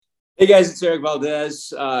Hey guys, it's Erik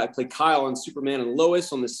Valdez. I play Kyle on Superman and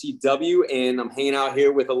Lois on the CW, and I'm hanging out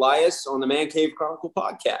here with Elias on the Man Cave Chronicle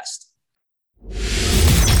podcast.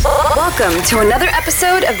 Welcome to another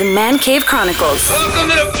episode of the Man Cave Chronicles. Welcome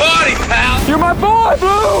to the party, pal. You're my boy,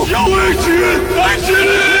 Blue. Yo, Adrian.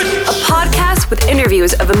 A podcast with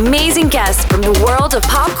interviews of amazing guests from the world of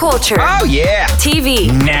pop culture. Oh, yeah. TV.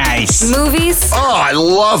 Nice. Movies. Oh, I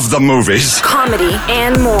love the movies. Comedy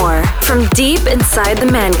and more. From deep inside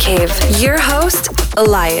the Man Cave, your host,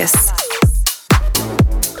 Elias.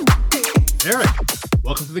 Erik,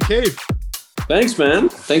 welcome to the cave. Thanks, man.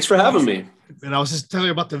 Thanks for having me. And I was just telling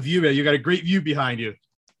you about the view, man. You got a great view behind you.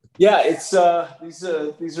 Yeah, it's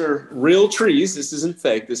these are real trees. This isn't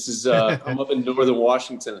fake. This is I'm up in northern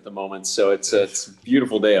Washington at the moment, so it's a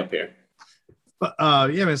beautiful day up here. But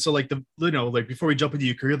yeah, man. So before we jump into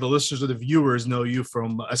your career, the listeners or the viewers know you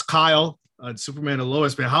from as Kyle on Superman and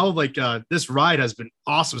Lois. Man, how this ride has been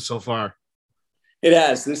awesome so far. It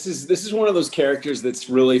has. This is one of those characters that's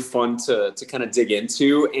really fun to kind of dig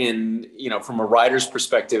into, and from a writer's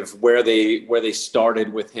perspective, where they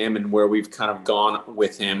started with him and where we've kind of gone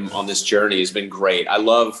with him on this journey has been great. I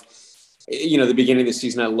love, the beginning of the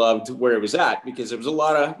season. I loved where it was at because there was a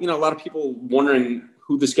lot of people wondering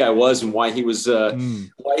who this guy was and why he was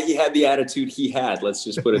why he had the attitude he had. Let's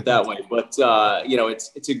just put it that way. But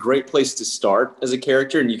it's a great place to start as a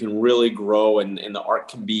character, and you can really grow, and the art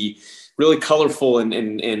can be really colorful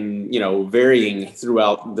and varying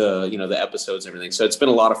throughout the episodes and everything. So it's been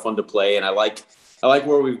a lot of fun to play, and I like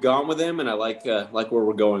where we've gone with him, and I like where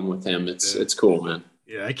we're going with him. It's cool, man.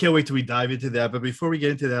 Yeah, I can't wait till we dive into that. But before we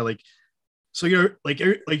get into that, so you're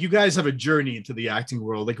you guys have a journey into the acting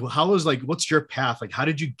world. What's your path? How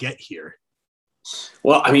did you get here?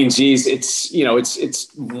 Well, I mean, geez,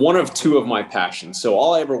 it's one of two of my passions. So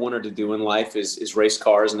all I ever wanted to do in life is race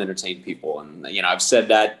cars and entertain people. And, I've said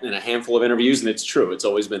that in a handful of interviews, and it's true. It's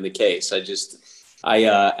always been the case.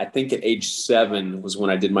 I think at age 7 was when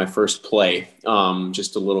I did my first play,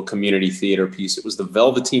 just a little community theater piece. It was The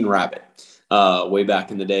Velveteen Rabbit, way back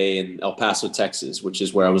in the day in El Paso, Texas, which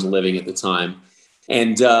is where I was living at the time.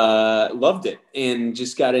 And loved it, and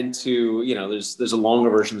just got into, there's a longer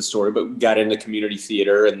version of the story, but got into community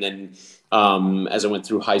theater. And then as I went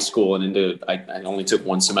through high school and I only took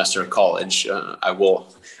one semester of college.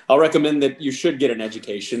 I'll recommend that you should get an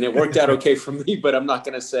education. It worked out okay for me, but I'm not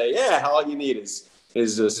going to say, all you need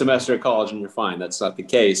is a semester of college and you're fine. That's not the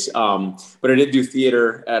case. But I did do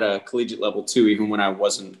theater at a collegiate level too, even when I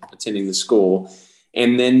wasn't attending the school.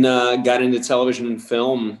 And then got into television and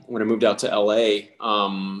film when I moved out to LA.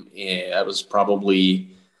 That was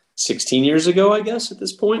probably 16 years ago, I guess, at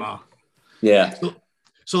this point. Wow. Yeah.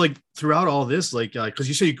 So throughout all this, because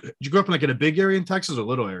you say you grew up in a big area in Texas or a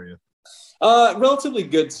little area? Relatively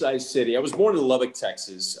good sized city. I was born in Lubbock,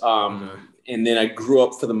 Texas. And then I grew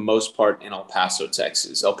up for the most part in El Paso,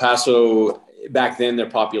 Texas. El Paso, back then, their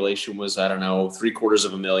population was,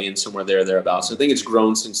 750,000, somewhere thereabouts. So I think it's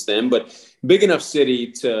grown since then, but big enough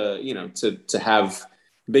city to have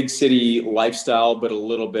big city lifestyle, but a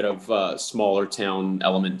little bit of smaller town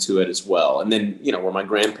element to it as well. And then, where my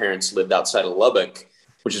grandparents lived outside of Lubbock,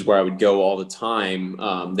 which is where I would go all the time.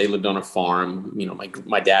 They lived on a farm.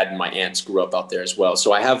 My dad and my aunts grew up out there as well.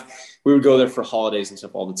 So we would go there for holidays and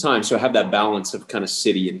stuff all the time. So I have that balance of kind of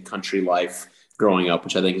city and country life growing up,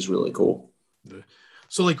 which I think is really cool.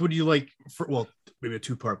 So would you maybe a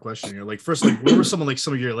 2-part question here. First, what were some of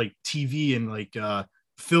your TV and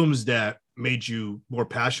films that made you more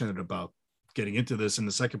passionate about getting into this? And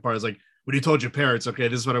the second part is when you told your parents, okay,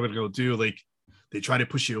 this is what I'm going to go do, they try to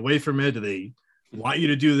push you away from it. Do they want you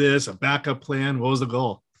to do this, a backup plan? What was the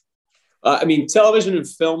goal? Television and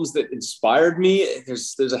films that inspired me,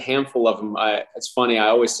 there's a handful of them. It's funny. I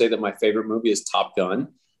always say that my favorite movie is Top Gun.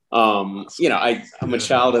 I'm a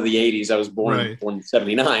child of the 80s. I was born in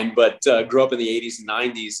 79, but grew up in the 80s and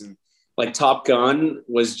 90s. And Top Gun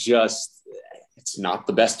was just, it's not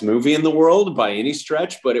the best movie in the world by any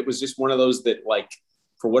stretch, but it was just one of those that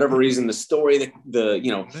for whatever reason, the story,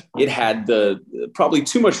 it had probably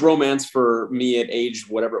too much romance for me at age,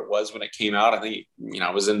 whatever it was when it came out. I think,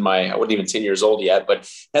 I wasn't even 10 years old yet, but it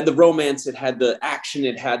had the romance, it had the action,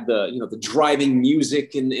 it had the driving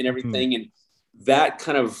music and everything. And that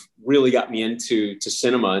kind of really got me into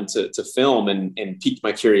cinema and to film and piqued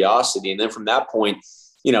my curiosity. And then from that point,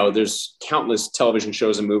 there's countless television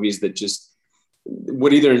shows and movies that just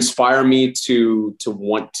would either inspire me to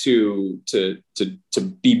want to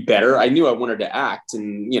be better. I knew I wanted to act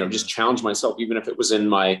and, just challenge myself, even if it was in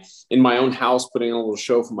my own house, putting on a little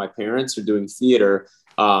show for my parents or doing theater,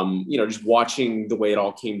 just watching the way it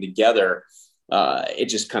all came together. it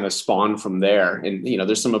just kind of spawned from there. And,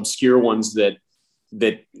 there's some obscure ones that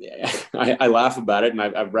I laugh about it, and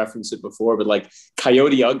I've referenced it before, but like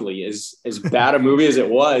Coyote Ugly, is as bad a movie as it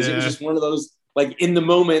was. It was just one of those, like, in the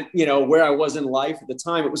moment, where I was in life at the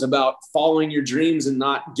time, it was about following your dreams and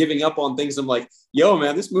not giving up on things. I'm like, yo,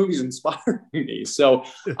 man, this movie's inspiring me. So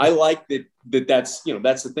I like that's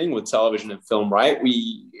the thing with television and film, right?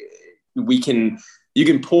 You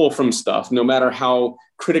can pull from stuff, no matter how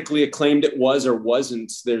critically acclaimed it was or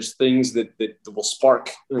wasn't. There's things that will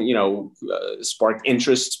spark, spark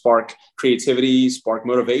interest, spark creativity, spark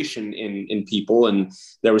motivation in people. And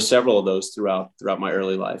there were several of those throughout my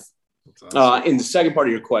early life. Awesome. In the second part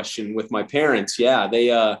of your question with my parents,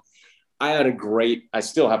 I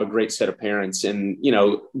still have a great set of parents, and,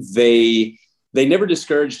 they never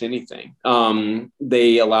discouraged anything.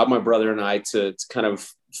 They allowed my brother and I to kind of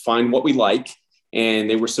find what we like, and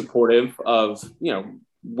they were supportive of,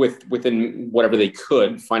 within whatever they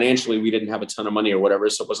could. Financially, we didn't have a ton of money or whatever,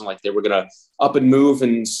 so it wasn't like they were going to up and move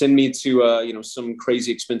and send me to, some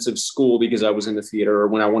crazy expensive school because I was in the theater, or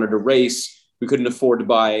when I wanted to race, we couldn't afford to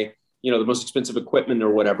buy, the most expensive equipment or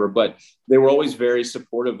whatever, but they were always very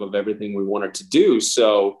supportive of everything we wanted to do.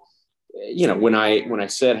 So, when I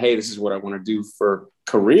said, hey, this is what I want to do for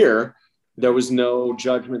career, there was no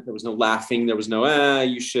judgment. There was no laughing. There was no,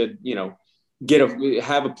 you should,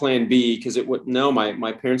 have a plan B, because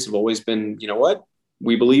my parents have always been, what,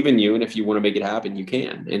 we believe in you, and if you want to make it happen, you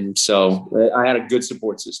can. And so I had a good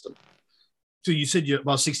support system. So you said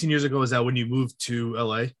about 16 years ago, is that when you moved to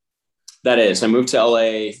LA? That is. I moved to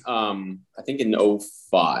LA, I think in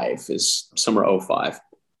 05, is summer 05.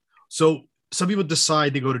 So some people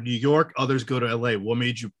decide they go to New York, others go to LA. What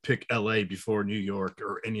made you pick LA before New York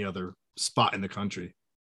or any other spot in the country?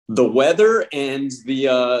 The weather and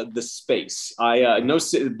the space. I know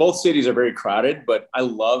both cities are very crowded, but I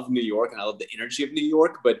love New York and I love the energy of New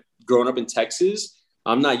York. But growing up in Texas,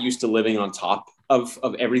 I'm not used to living on top of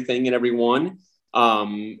everything and everyone.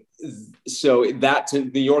 So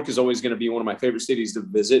New York is always going to be one of my favorite cities to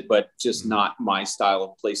visit, but just not my style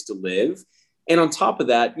of place to live. And on top of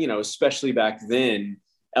that, especially back then,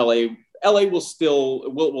 LA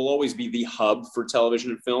will always be the hub for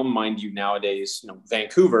television and film. Mind you, nowadays,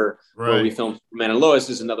 Vancouver, where we filmed Man and Lois,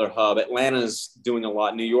 is another hub. Atlanta's doing a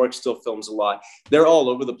lot. New York still films a lot. They're all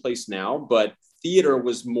over the place now, but theater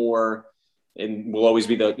was more, and will always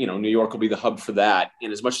be New York will be the hub for that.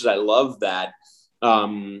 And as much as I love that,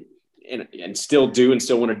 and still do and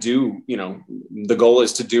still want to do, the goal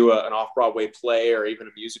is to do an off-Broadway play or even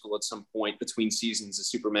a musical at some point between seasons of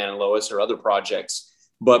Superman and Lois or other projects.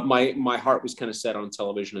 But my heart was kind of set on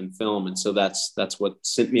television and film. And so that's what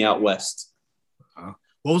sent me out west.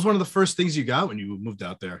 What was one of the first things you got when you moved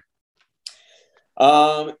out there?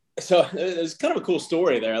 So there's kind of a cool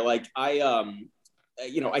story there. Like I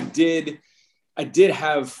did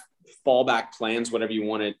have fallback plans, whatever you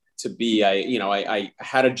want it to be. I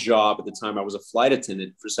had a job at the time. I was a flight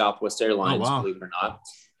attendant for Southwest Airlines, believe it or not.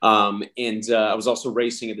 And I was also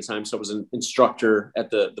racing at the time. So I was an instructor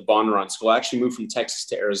at the Bondurant School. I actually moved from Texas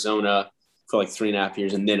to Arizona for like 3.5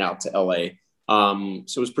 years and then out to LA.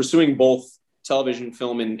 So I was pursuing both television,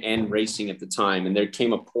 film, and racing at the time. And there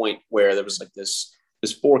came a point where there was like this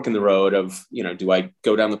fork in the road of, do I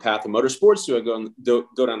go down the path of motorsports? Do I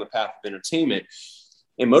go down the path of entertainment?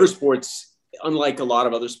 And motorsports, unlike a lot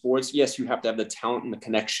of other sports, yes, you have to have the talent and the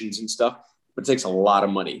connections and stuff, but it takes a lot of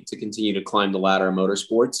money to continue to climb the ladder of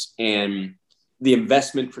motorsports. And the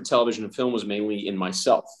investment for television and film was mainly in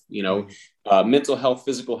myself, mental health,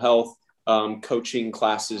 physical health, coaching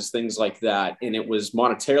classes, things like that. And it was,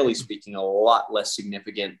 monetarily speaking, a lot less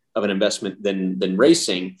significant of an investment than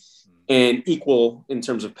racing, and equal in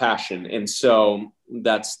terms of passion. And so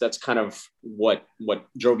that's kind of what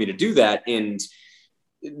drove me to do that. And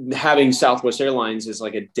having Southwest Airlines as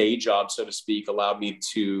like a day job, so to speak, allowed me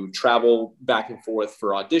to travel back and forth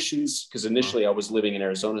for auditions, because initially I was living in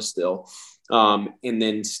Arizona still, and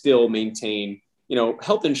then still maintain,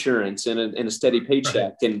 health insurance and a steady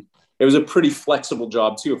paycheck. And it was a pretty flexible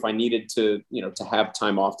job too. If I needed to, to have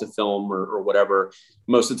time off to film or whatever,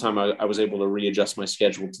 most of the time I was able to readjust my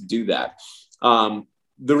schedule to do that.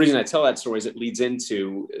 The reason I tell that story is it leads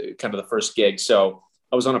into kind of the first gig. So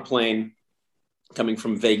I was on a plane coming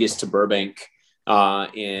from Vegas to Burbank,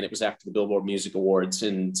 and it was after the Billboard Music Awards.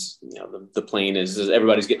 And the plane is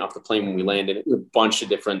everybody's getting off the plane when we landed. It was a bunch of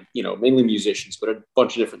different, mainly musicians, but a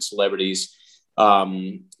bunch of different celebrities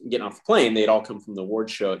getting off the plane. They'd all come from the award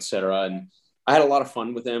show, et cetera. And I had a lot of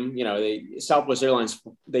fun with them. Southwest Airlines,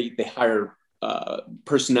 they hire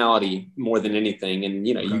personality more than anything. And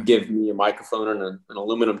you give me a microphone and an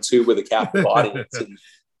aluminum tube with a captive audience, and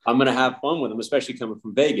I'm going to have fun with them, especially coming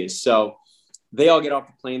from Vegas. So they all get off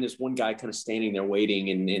the plane. There's one guy kind of standing there waiting.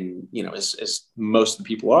 And you know, as most of the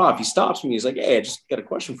people are off, he stops me. He's like, "Hey, I just got a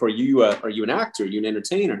question for you. Are you an actor? Are you an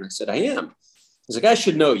entertainer?" And I said, "I am." He's like, "I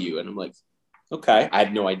should know you." And I'm like, "Okay." I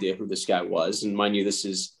had no idea who this guy was. And mind you, this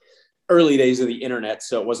is early days of the internet.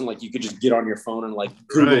 So it wasn't like you could just get on your phone and like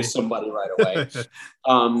Google somebody right away.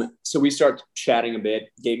 So we start chatting a bit,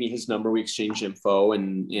 gave me his number. We exchanged info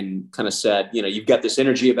and kind of said, you know, "You've got this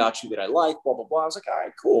energy about you that I like, blah, blah, blah." I was like, "All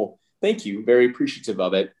right, cool. Thank you. Very appreciative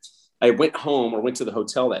of it." I went to the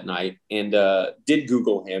hotel that night and did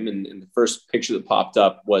Google him. And the first picture that popped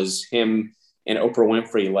up was him and Oprah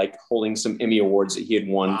Winfrey, like holding some Emmy awards that he had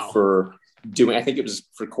won for doing, I think it was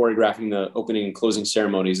for choreographing the opening and closing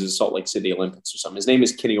ceremonies of the Salt Lake City Olympics or something. His name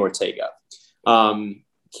is Kenny Ortega.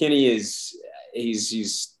 Kenny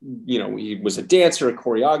he's, you know, he was a dancer, a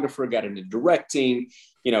choreographer, got into directing.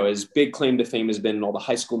 You know, his big claim to fame has been in all the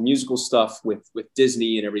High School Musical stuff with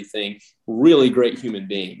Disney and everything. Really great human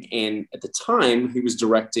being. And at the time he was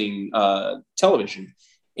directing television.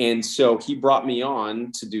 And so he brought me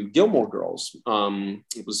on to do Gilmore Girls.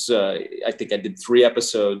 It was, I think I did 3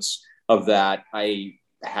 episodes of that. I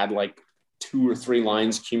had like 2 or 3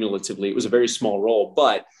 lines cumulatively. It was a very small role,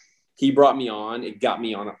 but he brought me on. It got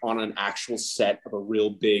me on an actual set of a real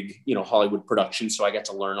big, you know, Hollywood production. So I got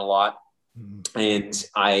to learn a lot. And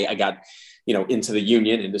I got, you know, into the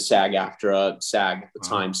union, into SAG-AFTRA, SAG at the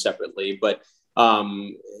time separately. But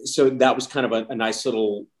so that was kind of a nice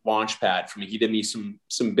little launch pad for me. He did me some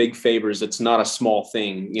big favors. It's not a small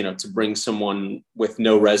thing, you know, to bring someone with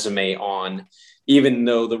no resume on, even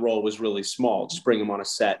though the role was really small. Just bring him on a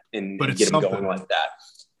set and get him going like that.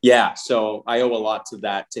 Yeah. So I owe a lot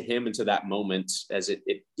to him and to that moment, as it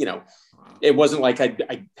you know, it wasn't like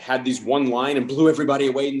I had these one line and blew everybody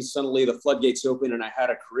away and suddenly the floodgates open and I had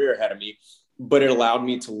a career ahead of me, but it allowed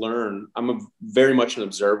me to learn. I'm very much an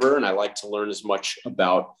observer, and I like to learn as much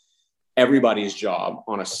about everybody's job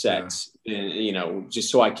on a set, and, you know,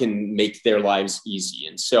 just so I can make their lives easy.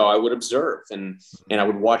 And so I would observe and I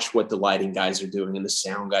would watch what the lighting guys are doing and the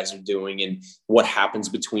sound guys are doing and what happens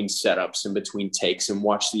between setups and between takes, and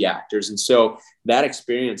watch the actors. And so that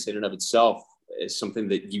experience in and of itself is something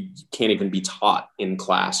that you can't even be taught in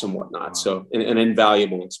class and whatnot. Wow. So an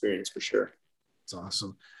invaluable experience for sure. It's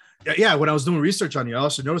awesome. Yeah. When I was doing research on you, I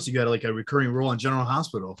also noticed you got like a recurring role on General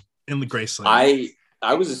Hospital in the Graceland.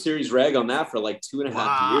 I was a series reg on that for like 2.5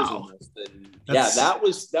 years almost. And yeah, that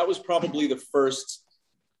was probably the first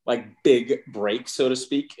like big break, so to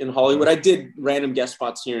speak, in Hollywood. I did random guest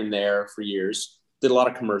spots here and there for years, did a lot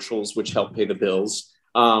of commercials, which helped pay the bills.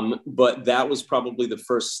 But that was probably the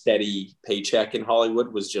first steady paycheck in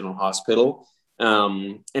Hollywood, was General Hospital.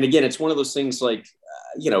 And again, it's one of those things like,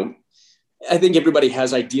 you know, I think everybody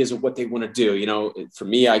has ideas of what they want to do. You know, for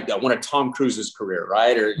me, I wanted Tom Cruise's career,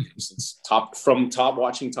 right? Or it's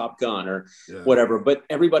watching Top Gun or whatever. But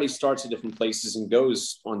everybody starts at different places and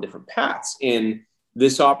goes on different paths. And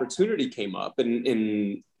this opportunity came up,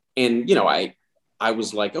 and you know, I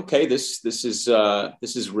was like, okay, this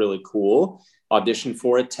is really cool. Auditioned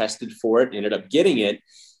for it, tested for it, ended up getting it.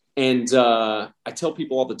 And I tell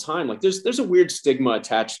people all the time, like, there's a weird stigma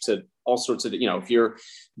attached to all sorts of, you know, if you're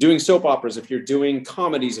doing soap operas, if you're doing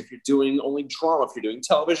comedies, if you're doing only drama, if you're doing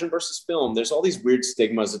television versus film, there's all these weird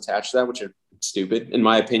stigmas attached to that, which are stupid, in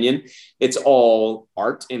my opinion. It's all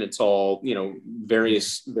art, and it's all, you know,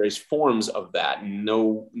 various forms of that.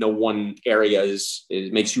 No one area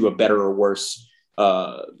makes you a better or worse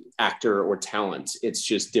actor or talent. It's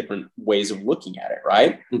just different ways of looking at it,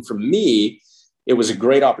 right? And for me, it was a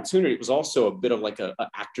great opportunity. It was also a bit of like a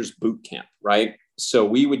actor's boot camp, right? So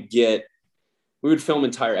we would film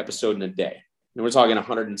entire episode in a day, and we're talking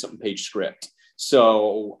 100 and something page script.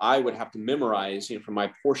 So I would have to memorize, you know, for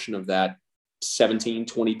my portion of that, 17,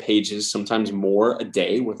 20 pages, sometimes more a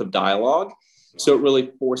day worth of dialogue. So it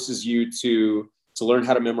really forces you to learn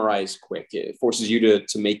how to memorize quick. It forces you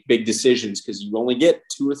to make big decisions, because you only get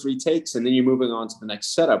 2 or 3 takes, and then you're moving on to the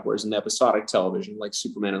next setup. Whereas in episodic television, like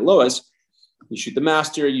Superman and Lois, you shoot the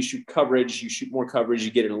master, you shoot coverage, you shoot more coverage,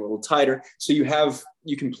 you get it a little tighter. So you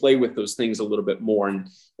can play with those things a little bit more. And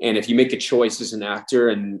if you make a choice as an actor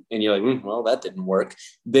and you're like, well, that didn't work,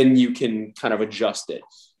 then you can kind of adjust it.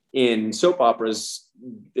 In soap operas,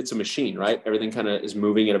 it's a machine, right? Everything kind of is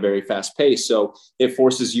moving at a very fast pace. So it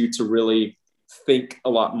forces you to really think a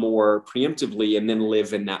lot more preemptively and then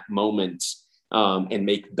live in that moment and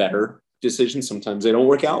make better decisions. Sometimes they don't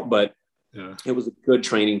work out, but it was a good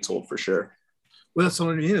training tool for sure. Well, that's what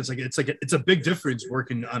I mean. It's a big difference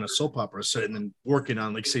working on a soap opera set and then working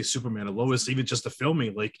on, like, say, Superman or Lois, even just the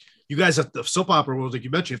filming. Like, you guys at the soap opera world, like you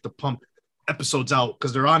mentioned, you have to pump episodes out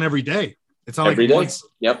because they're on every day. It's not every like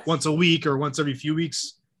day. Once a week or once every few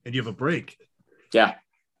weeks, and you have a break. Yeah,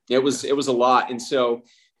 it was a lot. And so,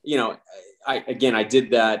 I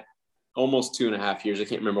did that almost 2.5 years. I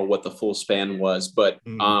can't remember what the full span was, but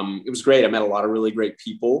it was great. I met a lot of really great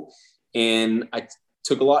people, and I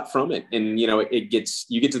took a lot from it. And, you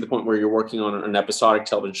get to the point where you're working on an episodic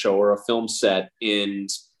television show or a film set, and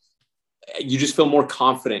you just feel more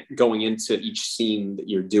confident going into each scene that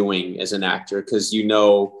you're doing as an actor, because you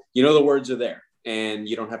know the words are there and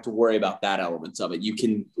you don't have to worry about that element of it. You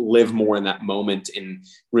can live more in that moment and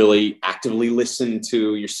really actively listen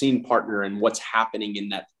to your scene partner and what's happening in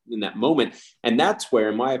that moment. And that's where,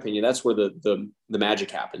 in my opinion, that's where the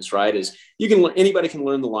magic happens, right? Is anybody can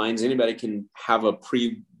learn the lines, anybody can have a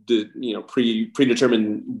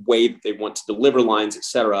predetermined way that they want to deliver lines,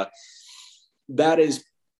 etc. That is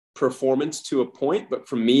performance to a point, but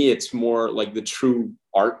for me it's more like the true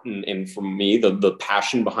art, and for me the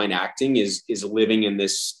passion behind acting is living in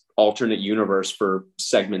this alternate universe for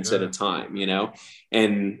segments at a time,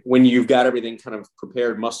 and when you've got everything kind of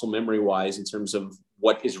prepared muscle memory wise in terms of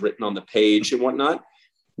what is written on the page and whatnot,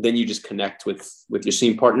 then you just connect with your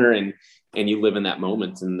scene partner and you live in that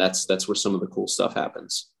moment, and that's where some of the cool stuff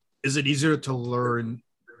happens. Is it easier to learn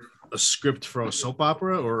a script for a soap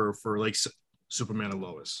opera or for like Superman and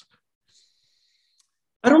Lois?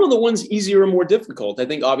 I don't know the one's easier or more difficult. I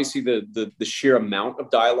think obviously the sheer amount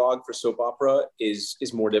of dialogue for soap opera is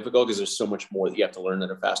more difficult because there's so much more that you have to learn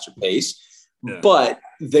at a faster pace. Yeah. But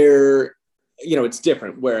it's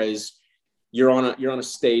different. Whereas you're on a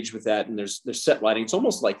stage with that, and there's set lighting. It's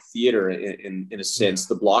almost like theater in a sense.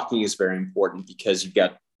 The blocking is very important because you've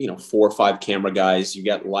got 4 or 5 camera guys. You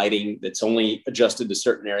got lighting that's only adjusted to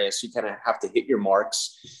certain areas, so you kind of have to hit your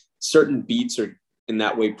marks. Certain beats are in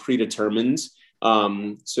that way predetermined.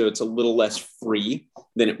 So it's a little less free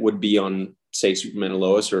than it would be on, say, Superman and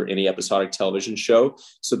Lois or any episodic television show.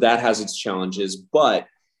 So that has its challenges. But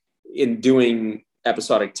in doing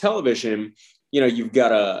episodic television, you've got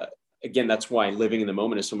to, again, that's why living in the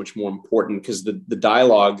moment is so much more important, because the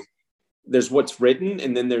dialogue, there's what's written,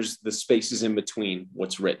 and then there's the spaces in between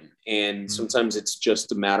what's written. And sometimes it's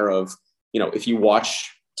just a matter of, if you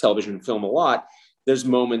watch television and film a lot, there's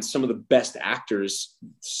moments, some of the best actors,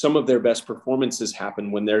 some of their best performances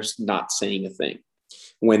happen when they're not saying a thing,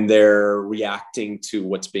 when they're reacting to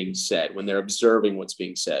what's being said, when they're observing what's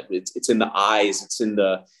being said. It's in the eyes, it's in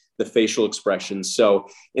the facial expressions. So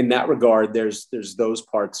in that regard, there's those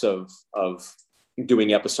parts of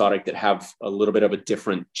doing episodic that have a little bit of a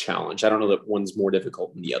different challenge. I don't know that one's more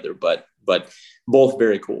difficult than the other, but both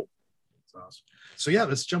very cool. That's awesome. So yeah,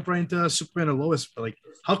 let's jump right into Superman and Lois. Like,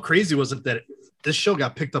 how crazy was it that this show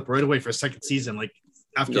got picked up right away for a second season, like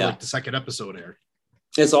after like the second episode aired?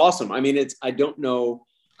 It's awesome. I mean, I don't know.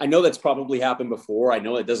 I know that's probably happened before. I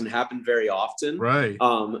know it doesn't happen very often. Right.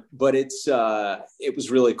 But it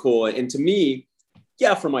was really cool. And to me,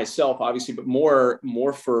 for myself, obviously, but more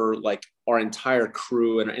for like our entire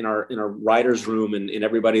crew and in our writer's room and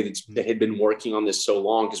everybody that had been working on this so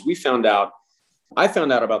long. Because I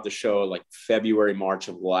found out about the show like February, March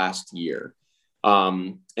of last year.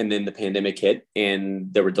 And then the pandemic hit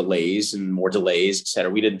and there were delays and more delays, et cetera.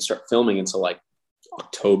 We didn't start filming until like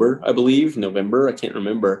October, I believe, November. I can't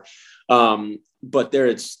remember. But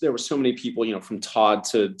there were so many people, from Todd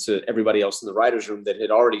to everybody else in the writer's room that had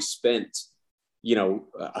already spent,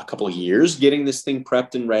 a couple of years getting this thing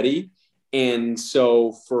prepped and ready. And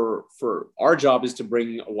so for our job is to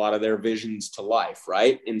bring a lot of their visions to life.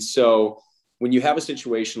 Right. And so when you have a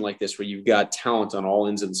situation like this, where you've got talent on all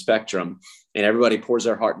ends of the spectrum and everybody pours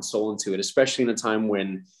their heart and soul into it, especially in a time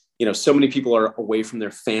when, so many people are away from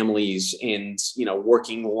their families and,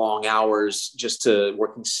 working long hours,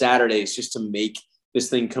 working Saturdays just to make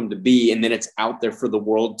this thing come to be. And then it's out there for the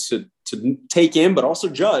world to take in, but also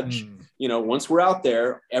judge. Once we're out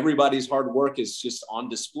there, everybody's hard work is just on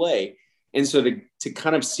display. And so to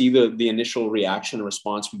kind of see the initial reaction and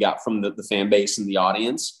response we got from the fan base and the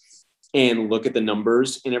audience, and look at the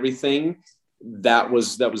numbers and everything, that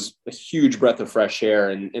was a huge breath of fresh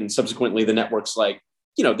air. And subsequently the network's like,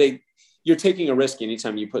 you're taking a risk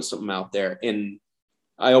anytime you put something out there. And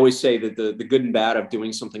I always say that the good and bad of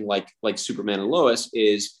doing something like Superman and Lois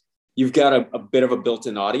is you've got a bit of a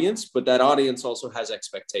built-in audience, but that audience also has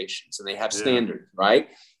expectations and they have standards, right?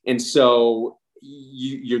 And so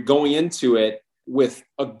you're going into it with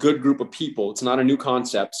a good group of people. It's not a new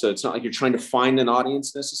concept. So it's not like you're trying to find an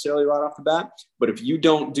audience necessarily right off the bat, but if you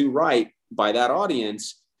don't do right by that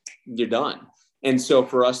audience, you're done. And so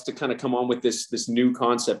for us to kind of come on with this new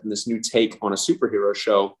concept and this new take on a superhero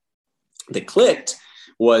show that clicked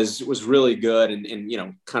was really good. And, you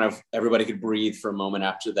know, kind of everybody could breathe for a moment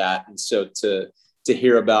after that. And so to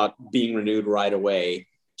hear about being renewed right away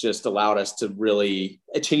just allowed us to really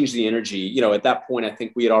change the energy. You know, at that point, I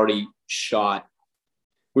think we had already shot,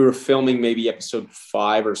 we were filming maybe episode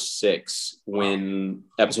 5 or 6 when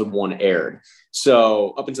episode 1 aired.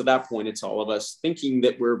 So up until that point, it's all of us thinking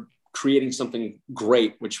that we're creating something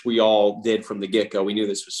great, which we all did from the get-go. We knew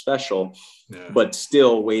this was special, but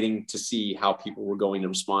still waiting to see how people were going to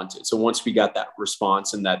respond to it. So once we got that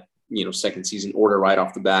response and that, you know, second season order right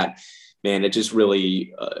off the bat, man, it just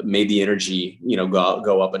really made the energy, you know,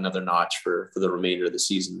 go up another notch for the remainder of the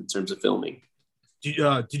season in terms of filming.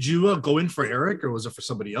 Did you go in for Erik, or was it for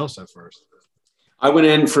somebody else at first? I went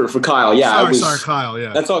in for Kyle. Yeah, sorry, Kyle.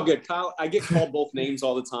 Yeah, that's all good. Kyle, I get called both names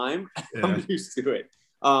all the time. Yeah. I'm used to it.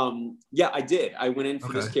 Yeah, I did. I went in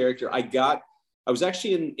for this character. I was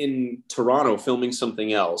actually in Toronto filming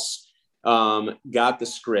something else. Got the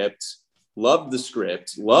script, loved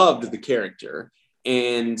the character.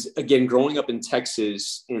 And again, growing up in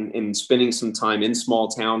Texas and spending some time in small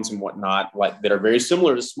towns and whatnot, like that are very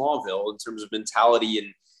similar to Smallville in terms of mentality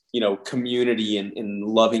and, you know, community and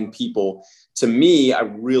loving people. To me, I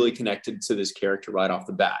really connected to this character right off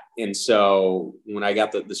the bat. And so when I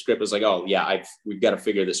got the script, I was like, oh yeah, we've got to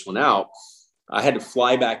figure this one out. I had to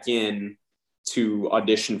fly back in to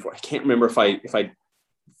audition for, I can't remember if I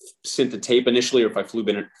sent the tape initially or if I flew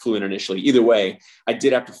in initially. Either way, I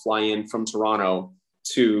did have to fly in from Toronto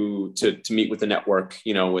to meet with the network,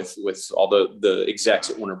 you know, with all the execs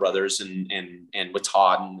at Warner Brothers and with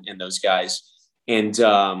Todd and those guys. And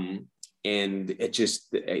it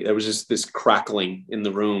just, there was just this crackling in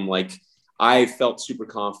the room. Like, I felt super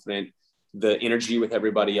confident. The energy with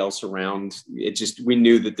everybody else around it, just, we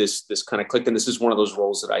knew that this kind of clicked. And this is one of those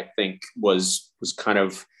roles that I think was kind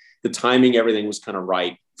of, the timing, everything was kind of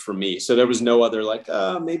right for me. So there was no other like,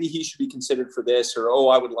 maybe he should be considered for this, or, oh,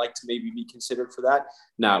 I would like to maybe be considered for that.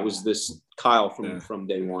 No, it was this Kyle from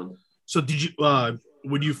day one. So did you,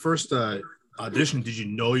 when you first auditioned, did you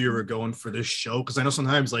know you were going for this show? Because I know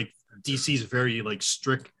sometimes like DC is very like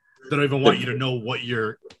strict. They don't even want you to know what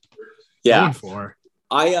you're going for.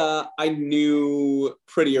 I knew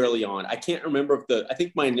pretty early on. I can't remember if I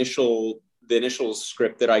think the initial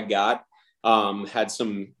script that I got had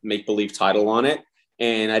some make-believe title on it,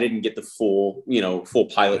 and I didn't get the full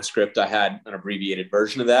pilot script. I had an abbreviated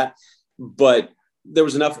version of that, but there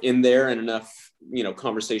was enough in there and enough, you know,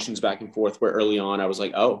 conversations back and forth where early on I was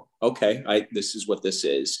like, oh, okay, this is what this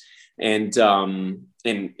is. And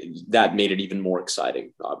that made it even more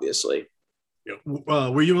exciting, obviously.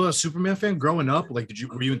 Were you a Superman fan growing up? Like,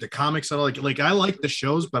 were you into comics at all? Like I liked the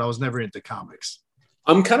shows, but I was never into comics.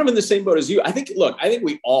 I'm kind of in the same boat as you. I think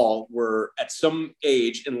we all were at some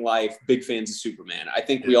age in life big fans of Superman. I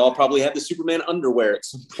think we all probably had the Superman underwear at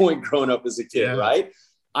some point growing up as a kid, right?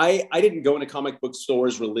 I didn't go into comic book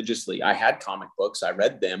stores religiously. I had comic books. I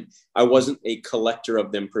read them. I wasn't a collector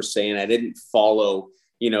of them per se, and I didn't follow,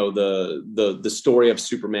 you know, the story of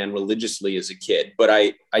Superman religiously as a kid. But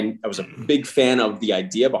I was a big fan of the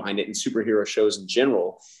idea behind it and superhero shows in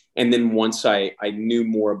general. And then once I knew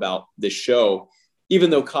more about this show, even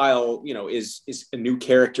though Kyle, you know, is a new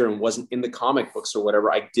character and wasn't in the comic books or whatever,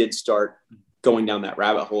 I did start going down that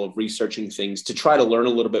rabbit hole of researching things to try to learn a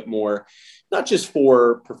little bit more, not just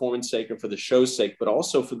for performance sake or for the show's sake, but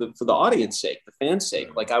also for the audience sake, the fan's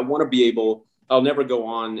sake. Like, I want to be able, I'll never go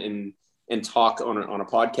on and talk on a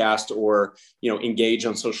podcast or, you know, engage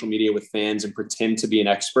on social media with fans and pretend to be an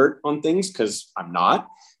expert on things, because I'm not.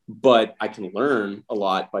 But I can learn a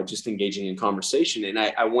lot by just engaging in conversation. And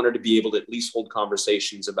I wanted to be able to at least hold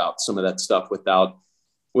conversations about some of that stuff without,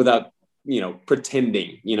 you know,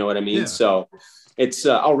 pretending, you know what I mean? Yeah. So it's,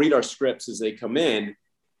 I'll read our scripts as they come in,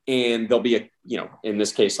 and there'll be you know, in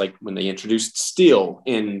this case, like when they introduced Steel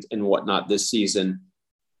and whatnot this season,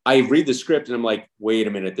 I read the script and I'm like, wait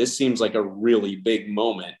a minute, this seems like a really big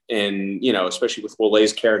moment. And, you know, especially with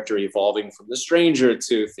Wole's character evolving from the Stranger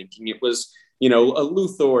to thinking it was, you know, a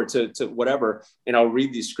Luthor to whatever. And I'll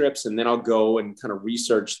read these scripts and then I'll go and kind of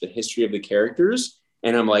research the history of the characters.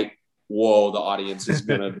 And I'm like, whoa, the audience is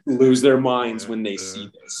going to lose their minds when they see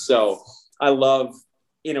this. So I love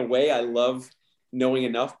knowing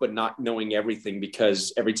enough, but not knowing everything,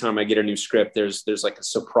 because every time I get a new script, there's like a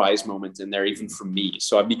surprise moment in there, even for me.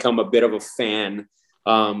 So I've become a bit of a fan,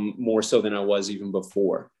 more so than I was even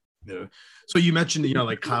before. Yeah. So you mentioned, you know,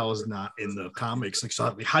 like Kyle is not in the comics. Like,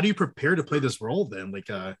 so how do you prepare to play this role then? Like,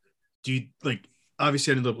 do you, like,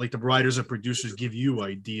 obviously I know the writers and producers give you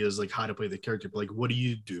ideas like how to play the character, but like, what do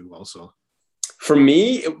you do also? For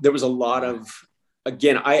me, there was a lot of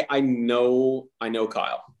again, I know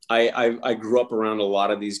Kyle. I grew up around a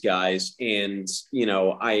lot of these guys, and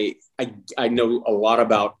I know a lot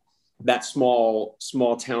about that small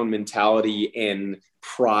town mentality and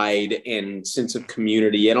pride and sense of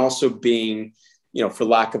community, and also being, for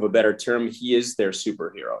lack of a better term, he is their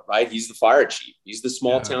superhero, right? He's the fire chief. He's the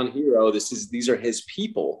small town hero. These are his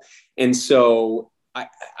people. And so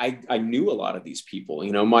I knew a lot of these people.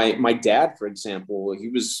 My dad, for example, he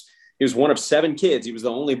was one of 7 kids. He was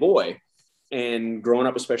the only boy. And growing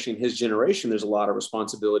up, especially in his generation, there's a lot of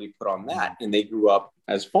responsibility put on that. And they grew up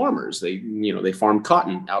as farmers. They farmed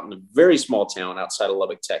cotton out in a very small town outside of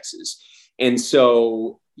Lubbock, Texas. And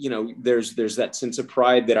so, there's that sense of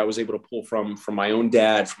pride that I was able to pull from my own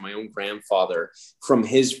dad, from my own grandfather, from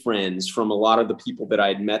his friends, from a lot of the people that I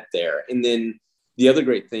had met there. And then the other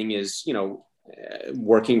great thing is,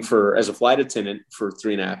 working as a flight attendant for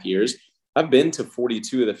 3.5 years, I've been to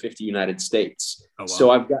 42 of the 50 United States. Oh, wow.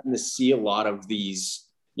 So I've gotten to see a lot of these,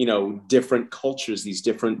 different cultures, these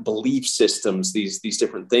different belief systems, these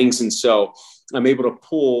different things. And so I'm able to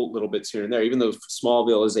pull little bits here and there, even though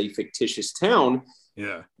Smallville is a fictitious town.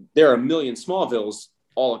 Yeah, there are a million Smallvilles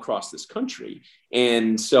all across this country.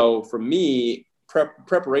 And so for me,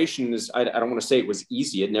 preparation is, I don't want to say it was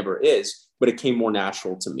easy. It never is, but it came more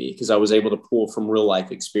natural to me because I was able to pull from real life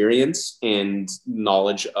experience and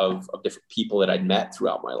knowledge of different people that I'd met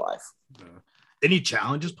throughout my life. Any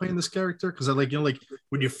challenges playing this character? Because I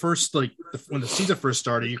when you first, when the season first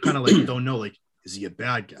started, you kind of don't know, is he a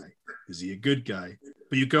bad guy? Is he a good guy?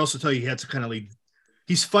 But you could also tell you had to kind of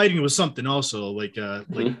he's fighting with something also,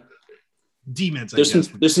 demons.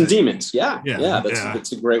 There's some demons. Yeah.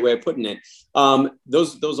 That's a great way of putting it.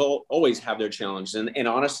 Those always have their challenges. And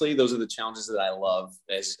honestly, those are the challenges that I love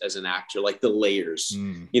as an actor, like the layers.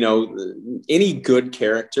 Any good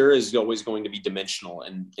character is always going to be dimensional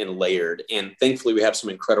and layered. And thankfully we have some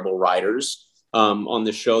incredible writers on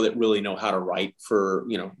the show that really know how to write for,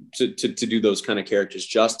 to do those kind of characters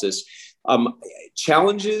justice.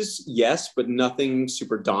 Challenges, yes, but nothing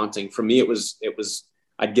super daunting. For me, it was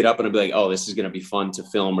I'd get up and I'd be like, oh, this is going to be fun to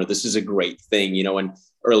film, or this is a great thing, and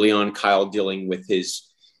early on, Kyle dealing with his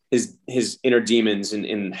inner demons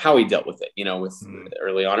and how he dealt with it,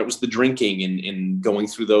 early on, it was the drinking and going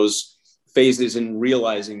through those phases and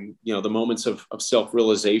realizing, the moments of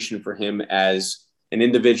self-realization for him as an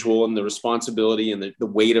individual and the responsibility and the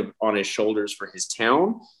weight on his shoulders for his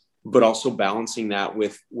town, but also balancing that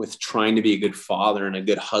with trying to be a good father and a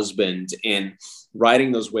good husband and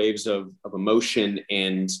riding those waves of emotion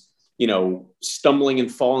and, stumbling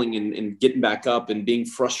and falling and getting back up and being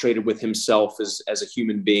frustrated with himself as a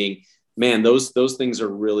human being. Man, those things are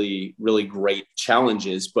really, really great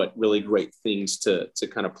challenges, but really great things to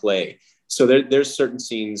kind of play. So there's certain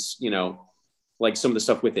scenes, like some of the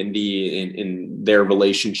stuff with Indy in their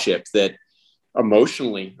relationship that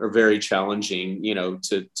emotionally are very challenging,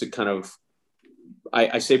 to kind of,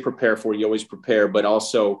 I say prepare for, you always prepare, but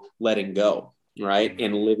also letting go, right?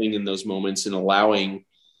 And living in those moments and allowing,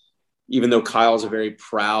 even though Kyle's a very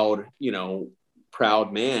proud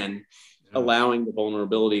man, allowing the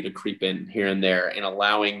vulnerability to creep in here and there and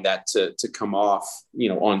allowing that to come off,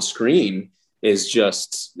 on screen is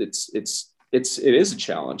just, it is a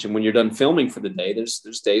challenge. And when you're done filming for the day,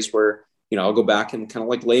 there's days where, I'll go back and kind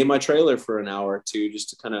of lay in my trailer for an hour or two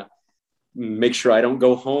just to kind of make sure I don't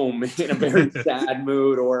go home in a very sad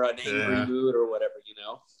mood or an angry mood or whatever,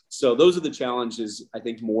 So those are the challenges, I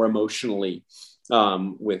think, more emotionally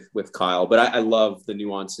with Kyle. But I love the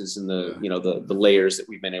nuances and the layers that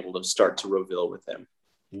we've been able to start to reveal with him.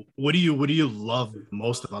 What do you love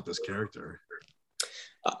most about this character?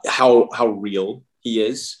 How real he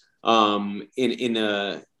is. In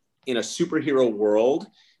a superhero world,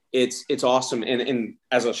 it's awesome. And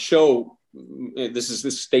as a show,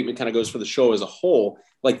 this statement kind of goes for the show as a whole,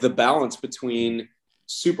 like the balance between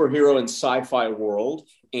superhero and sci-fi world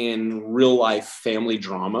and real life family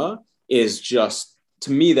drama is just,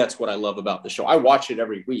 to me, that's what I love about the show. I watch it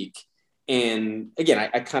every week. And again,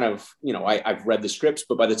 I kind of, I've read the scripts,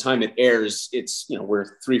 but by the time it airs, it's,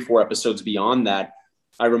 we're 3-4 episodes beyond that.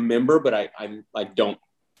 I remember, but I don't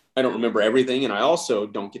remember everything. And I also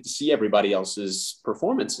don't get to see everybody else's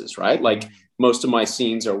performances, right? Like most of my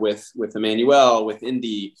scenes are with Emmanuel, with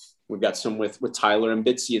Indy. We've got some with Tyler and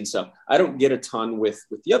Bitsy and stuff. I don't get a ton with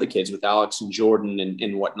the other kids, with Alex and Jordan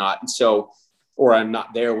and whatnot. And so, or I'm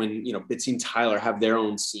not there when, Bitsy and Tyler have their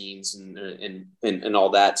own scenes and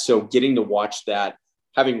all that. So getting to watch that,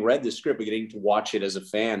 having read the script, but getting to watch it as a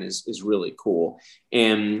fan is really cool.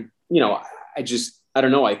 And, I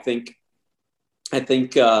don't know. I think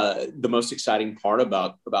the most exciting part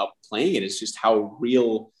about playing it is just how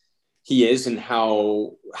real he is and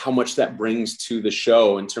how much that brings to the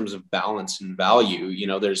show in terms of balance and value. You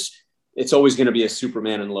know, it's always going to be a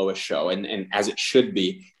Superman and Lois show, and as it should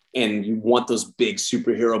be. And you want those big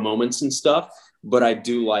superhero moments and stuff. But I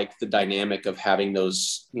do like the dynamic of having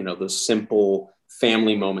those, you know, those simple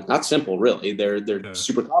family moments. Not simple, really. They're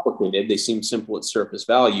super complicated. They seem simple at surface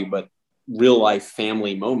value, but real life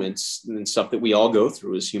family moments and stuff that we all go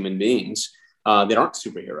through as human beings that aren't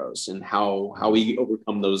superheroes, and how we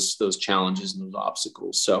overcome those challenges and those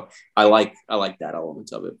obstacles. So I like that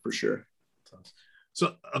element of it for sure.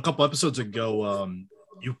 So a couple episodes ago,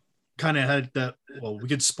 you kind of had that. Well, we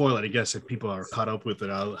could spoil it, I guess, if people are caught up with it.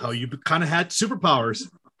 How you kind of had superpowers.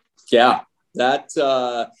 Yeah, that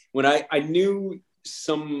when I knew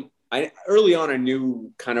early on I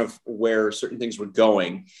knew kind of where certain things were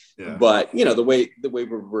going, but you know the way we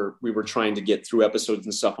were trying to get through episodes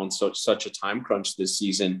and stuff on such a time crunch this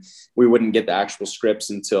season, we wouldn't get the actual scripts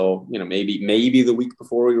until, you know, maybe the week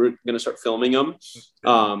before we were going to start filming them.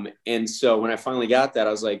 And so when I finally got that,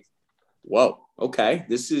 I was like, whoa, okay,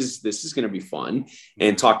 this is going to be fun.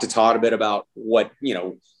 And talked to Todd a bit about what, you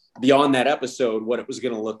know, beyond that episode, what it was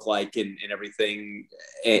going to look like and everything.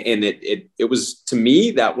 And it was, to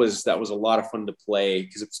me, that was a lot of fun to play,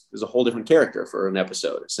 because it was a whole different character for an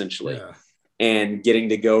episode, essentially. And getting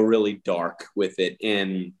to go really dark with it.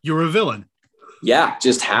 And you're a villain. Yeah.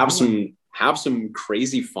 Just have some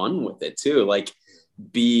crazy fun with it too. Like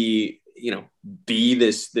be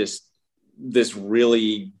this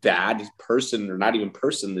really bad person, or not even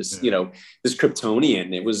person, this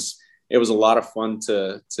Kryptonian. It was a lot of fun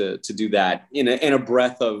to do that in a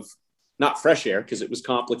breath of not fresh air, because it was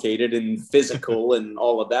complicated and physical and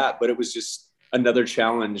all of that, but it was just another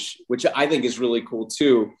challenge, which I think is really cool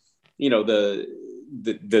too. You know,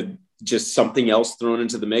 the just something else thrown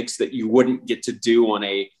into the mix that you wouldn't get to do on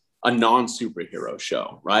a non-superhero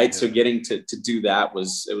show. Right. So getting to do that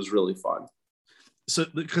was really fun. So,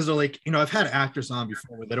 because they're like, you know, I've had actors on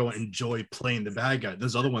before where they don't enjoy playing the bad guy.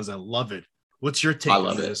 There's other ones that love it. What's your take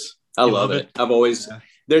on this? I love it. I've always,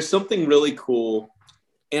 there's something really cool.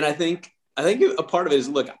 And I think a part of it is,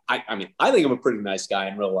 look, I mean, I think I'm a pretty nice guy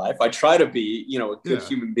in real life. I try to be, you know, a good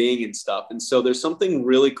human being and stuff. And so there's something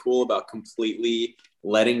really cool about completely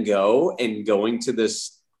letting go and going to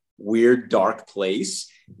this weird, dark place.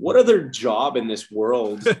 What other job in this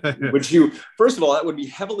world would you, first of all, that would be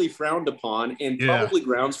heavily frowned upon and probably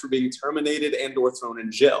grounds for being terminated and or thrown in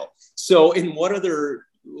jail. So in what other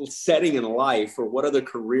setting in life, or what other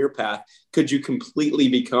career path could you completely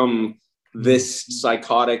become this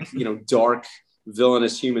psychotic, you know, dark,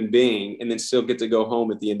 villainous human being, and then still get to go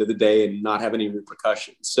home at the end of the day and not have any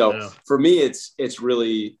repercussions? So for me, it's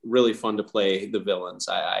really, really fun to play the villains.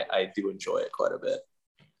 I do enjoy it quite a bit.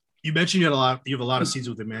 You mentioned you have a lot of scenes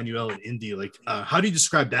with Emmanuel and Indy. Like, how do you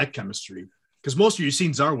describe that chemistry? Because most of your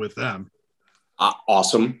scenes are with them.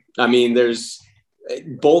 Awesome. I mean, there's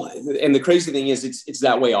both, and the crazy thing is it's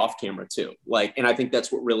that way off camera too. Like, and I think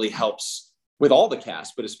that's what really helps with all the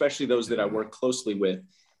cast, but especially those that I work closely with.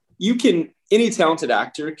 Any talented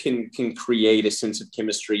actor can create a sense of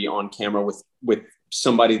chemistry on camera with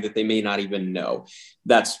somebody that they may not even know.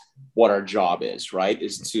 That's what our job is, right?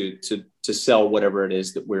 Is to sell whatever it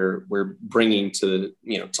is that we're bringing to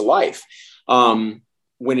life.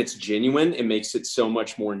 When it's genuine, it makes it so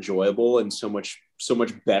much more enjoyable and so much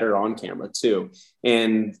better on camera too.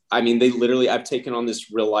 And I mean, I've taken on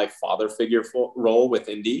this real life father figure role with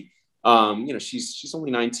Indy. You know, she's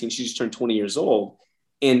only 19. She just turned 20 years old.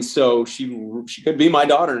 And so she could be my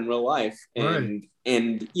daughter in real life.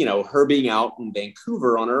 And, you know, her being out in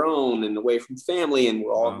Vancouver on her own and away from family, and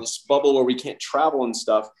we're all in this bubble where we can't travel and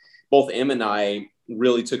stuff. Both Em and I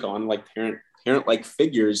really took on like parent-like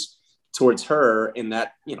figures towards her. And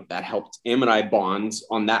that, you know, that helped Em and I bond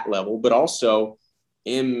on that level. But also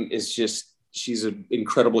Em is she's an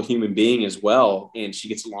incredible human being as well. And she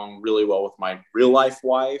gets along really well with my real life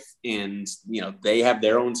wife. And, you know, they have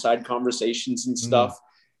their own side conversations and stuff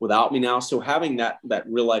without me now. So having that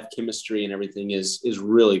real life chemistry and everything is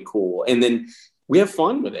really cool. And then we have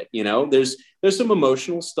fun with it. You know, there's some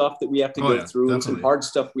emotional stuff that we have to go through, and some hard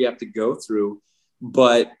stuff we have to go through.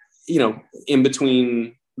 But, you know, in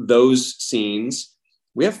between those scenes,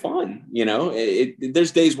 we have fun. You know,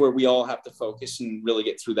 there's days where we all have to focus and really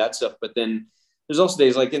get through that stuff. But then there's also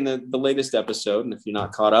days like in the latest episode, and if you're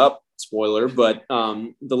not caught up, spoiler, but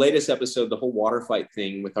the latest episode, the whole water fight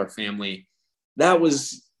thing with our family,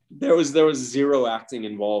 there was zero acting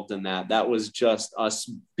involved in that. That was just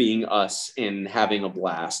us being us and having a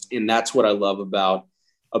blast. And that's what I love about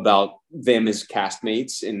them as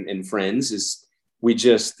castmates and friends, is we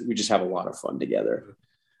just have a lot of fun together.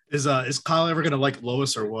 Is Kyle ever gonna like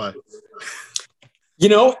Lois or what?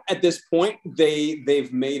 At this point,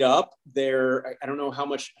 they've made up their. I don't know how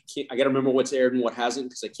much. I got to remember what's aired and what hasn't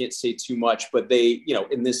because I can't say too much. But they,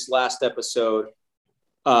 in this last episode,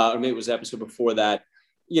 or maybe it was the episode before that,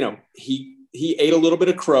 he ate a little bit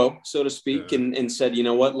of crow, so to speak, and said, you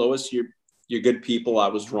know what, Lois, you're good people. I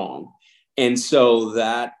was wrong, and so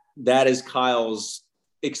that is Kyle's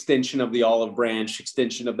extension of the olive branch,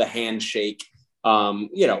 extension of the handshake.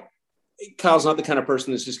 Kyle's not the kind of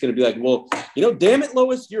person that's just going to be like, well, damn it,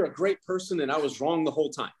 Lois, you're a great person and I was wrong the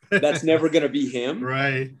whole time. That's never going to be him.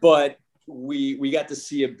 Right. But we got to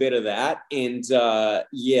see a bit of that. And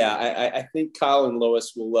I think Kyle and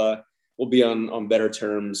Lois will be on better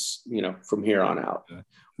terms, from here on out.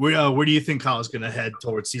 Where do you think Kyle's going to head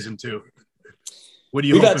towards season 2? What do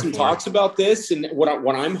you? We've had some talks about this, and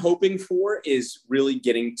what I'm hoping for is really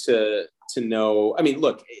getting to know. I mean,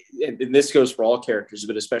 look, and this goes for all characters,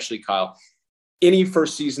 but especially Kyle. Any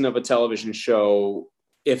first season of a television show,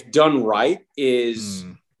 if done right, is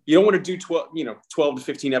you don't want to do 12 to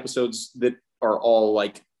 15 episodes that are all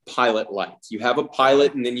like pilot light. You have a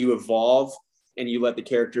pilot, and then you evolve, and you let the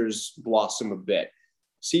characters blossom a bit.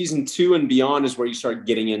 Season 2 and beyond is where you start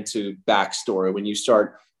getting into backstory, when you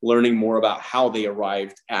start learning more about how they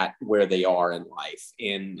arrived at where they are in life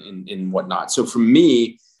and whatnot. So for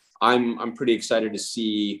me, I'm pretty excited to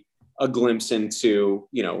see a glimpse into,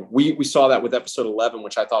 we saw that with episode 11,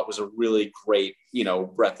 which I thought was a really great,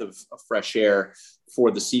 breath of fresh air for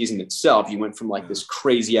the season itself. You went from like this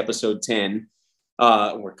crazy episode 10,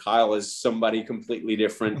 where Kyle is somebody completely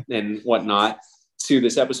different and whatnot, to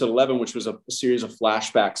this episode 11, which was a series of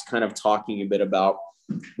flashbacks kind of talking a bit about,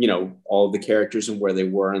 all of the characters and where they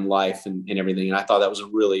were in life and everything. And I thought that was a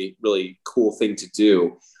really, really cool thing to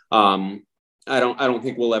do. I don't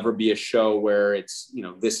think we'll ever be a show where it's,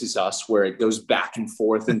 This Is Us, where it goes back and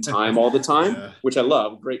forth in time all the time, which I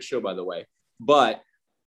love. Great show, by the way. But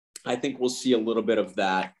I think we'll see a little bit of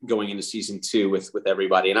that going into season 2 with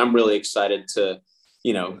everybody. And I'm really excited to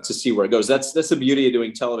see where it goes. That's the beauty of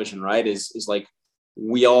doing television, right? Is like,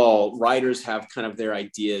 writers have kind of their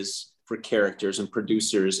ideas for characters, and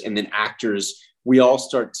producers, and then actors. We all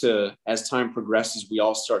start to, as time progresses, we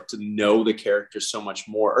all start to know the character so much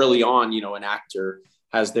more. Early on, an actor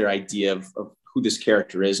has their idea of who this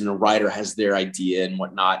character is, and a writer has their idea and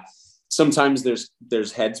whatnot. Sometimes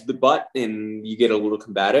there's heads but butt, and you get a little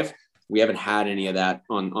combative. We haven't had any of that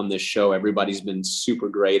on this show. Everybody's been super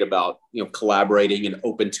great about, collaborating and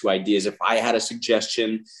open to ideas. If I had a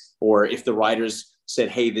suggestion, or if the writers said,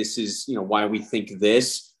 hey, this is, why we think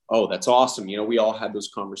this, oh, that's awesome. We all had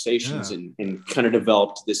those conversations and kind of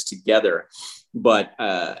developed this together. But,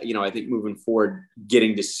 I think moving forward,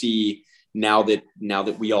 getting to see now that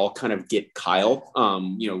we all kind of get Kyle,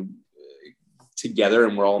 together,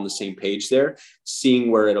 and we're all on the same page there,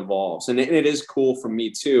 seeing where it evolves. And it is cool for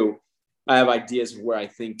me too. I have ideas of where I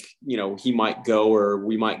think, he might go or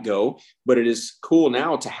we might go, but it is cool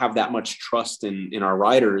now to have that much trust in our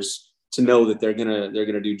writers to know that they're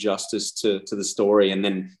gonna do justice to the story, and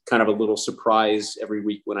then kind of a little surprise every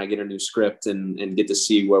week when I get a new script and get to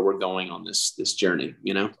see where we're going on this journey.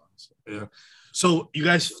 Yeah. So you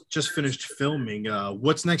guys just finished filming.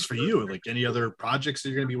 What's next for you? Like any other projects that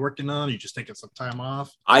you're gonna be working on? Are you just taking some time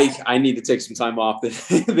off? I need to take some time off this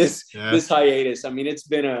hiatus. I mean, it's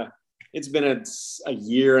been a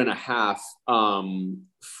year and a half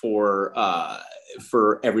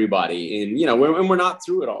for everybody, and we're not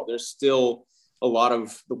through it all. There's still a lot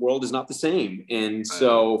of the world is not the same, and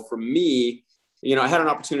so for me, I had an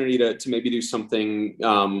opportunity to maybe do something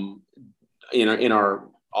in our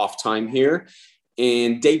off time here,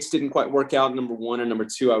 and dates didn't quite work out, number one, and number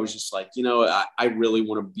two, I was just like, I really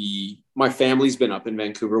want to be. My family's been up in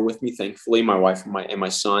Vancouver with me, thankfully, my wife and my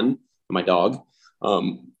son and my dog.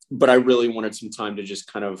 But I really wanted some time to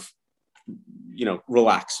just kind of,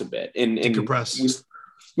 relax a bit and decompress.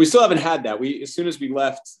 We still haven't had that. As soon as we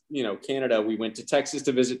left, Canada, we went to Texas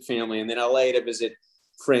to visit family, and then LA to visit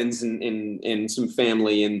friends and some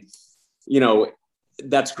family. And,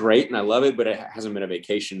 that's great. And I love it, but it hasn't been a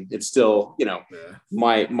vacation. It's still,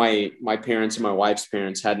 my parents and my wife's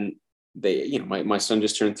parents my son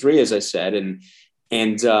just turned 3, as I said, and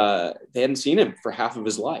they hadn't seen him for half of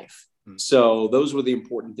his life. So those were the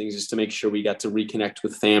important things, is to make sure we got to reconnect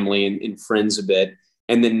with family and friends a bit.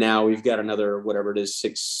 And then now we've got another, whatever it is,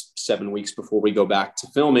 6-7 weeks before we go back to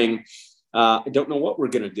filming. I don't know what we're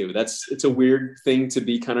going to do. It's a weird thing to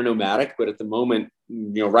be kind of nomadic, but at the moment,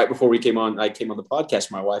 right before I came on the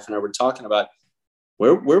podcast, my wife and I were talking about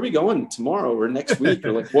where are we going tomorrow or next week?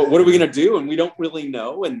 Or like, what are we going to do? And we don't really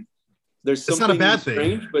know. And there's something not a bad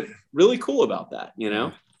strange, thing, but really cool about that,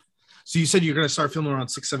 So you said you're going to start filming around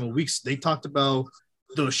 6-7 weeks. They talked about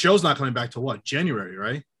the show's not coming back to what? January,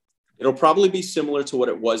 right? It'll probably be similar to what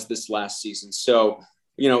it was this last season. So,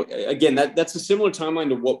 again, that's a similar timeline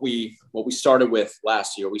to what we started with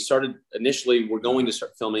last year. We started initially, we're going to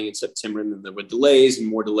start filming in September, and then there were delays and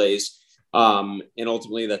more delays. And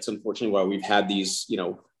ultimately, that's unfortunately why we've had these,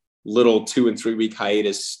 little 2 and 3 week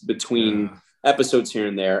hiatus between episodes here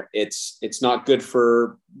and there. It's not good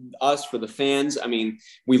for us, for the fans. I mean,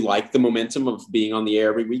 we like the momentum of being on the air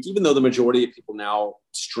every week, even though the majority of people now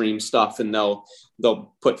stream stuff and they'll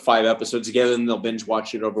put 5 episodes together and they'll binge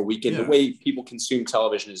watch it over a weekend. The way people consume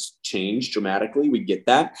television has changed dramatically. We get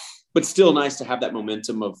that, but still nice to have that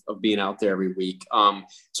momentum of being out there every week.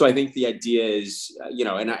 So I think the idea is,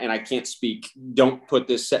 and I can't speak, don't put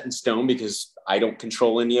this set in stone because I don't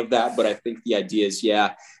control any of that, but I think the idea is,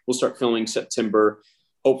 we'll start filming September.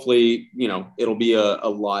 Hopefully, it'll be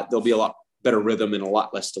there'll be a lot better rhythm and a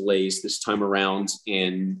lot less delays this time around.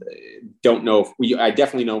 And I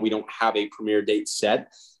definitely know we don't have a premiere date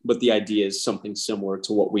set, but the idea is something similar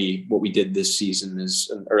to what we did this season, is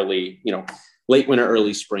an early, late winter,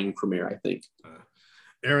 early spring premiere, I think.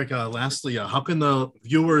 Erik, lastly, how can the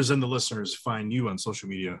viewers and the listeners find you on social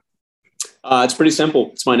media? It's pretty simple.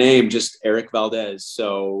 It's my name, just Erik Valdez.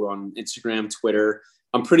 So on Instagram, Twitter,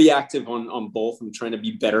 I'm pretty active on both. I'm trying to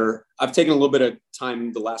be better. I've taken a little bit of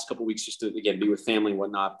time the last couple of weeks just to, again, be with family and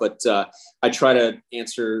whatnot. But I try to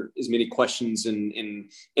answer as many questions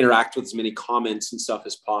and interact with as many comments and stuff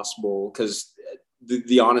as possible, because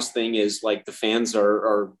the honest thing is, like, the fans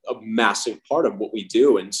are a massive part of what we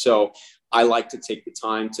do. And so I like to take the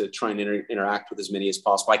time to try and interact with as many as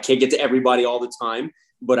possible. I can't get to everybody all the time,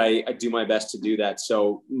 but I do my best to do that.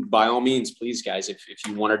 So by all means, please, guys, if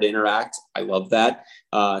you wanted to interact, I love that.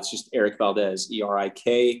 It's just Erik Valdez,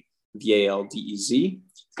 ErikValdez.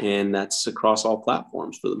 And that's across all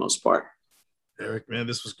platforms for the most part. Erik, man,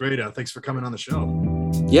 this was great. Thanks for coming on the show.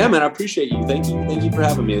 Yeah, man, I appreciate you. Thank you for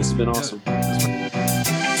having me. This has been awesome.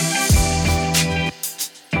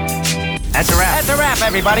 That's a wrap. That's a wrap,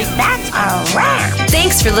 everybody. That's a wrap.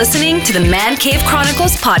 Thanks for listening to the Man Cave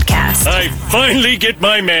Chronicles podcast. I finally get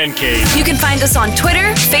my man cave. You can find us on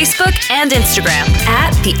Twitter, Facebook, and Instagram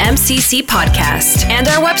at the MCC Podcast, and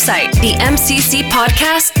our website,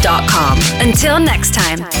 themccpodcast.com. Until next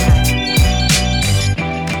time.